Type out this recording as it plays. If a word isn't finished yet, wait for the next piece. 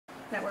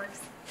That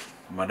works.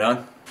 Am I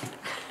done?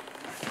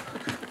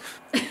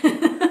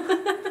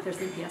 There's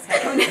the yes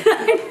headphone.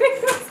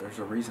 There's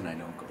a reason I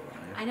don't go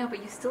live. I know,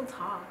 but you still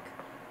talk.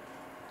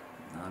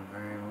 Not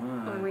very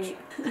much. Oh, wait.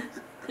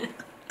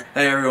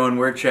 Hey everyone,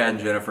 we're Chad and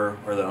Jennifer.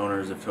 We're the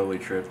owners of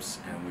TotallyTrips,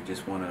 and we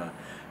just want to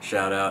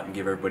shout out and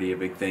give everybody a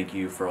big thank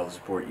you for all the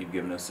support you've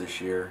given us this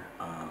year,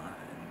 and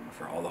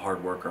for all the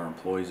hard work our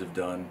employees have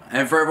done.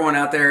 And for everyone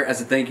out there, as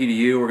a thank you to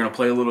you, we're going to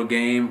play a little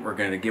game. We're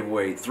going to give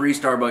away 3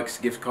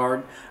 Starbucks gift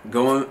cards.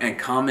 Go and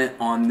comment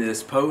on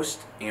this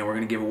post, and we're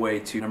going to give away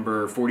to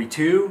number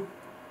 42,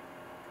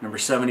 number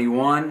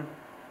 71,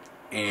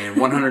 and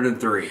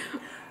 103.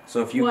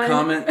 So if you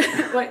comment...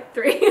 What,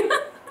 3?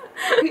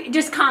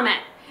 Just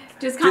comment.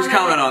 Just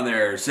comment on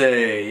there.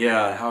 Say,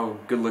 yeah, how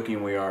good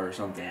looking we are or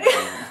something.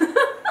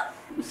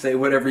 Say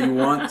whatever you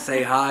want.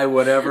 Say hi,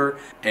 whatever.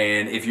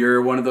 And if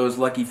you're one of those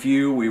lucky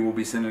few, we will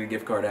be sending a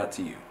gift card out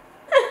to you.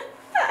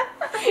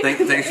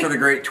 Thanks for the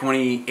great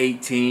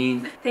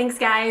 2018. Thanks,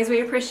 guys.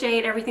 We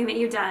appreciate everything that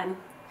you've done.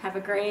 Have a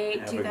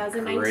great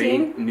 2019. A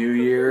great New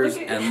Year's,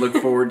 and look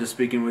forward to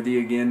speaking with you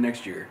again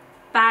next year.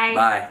 Bye.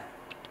 Bye.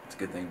 It's a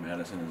good thing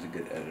Madison is a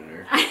good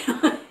editor.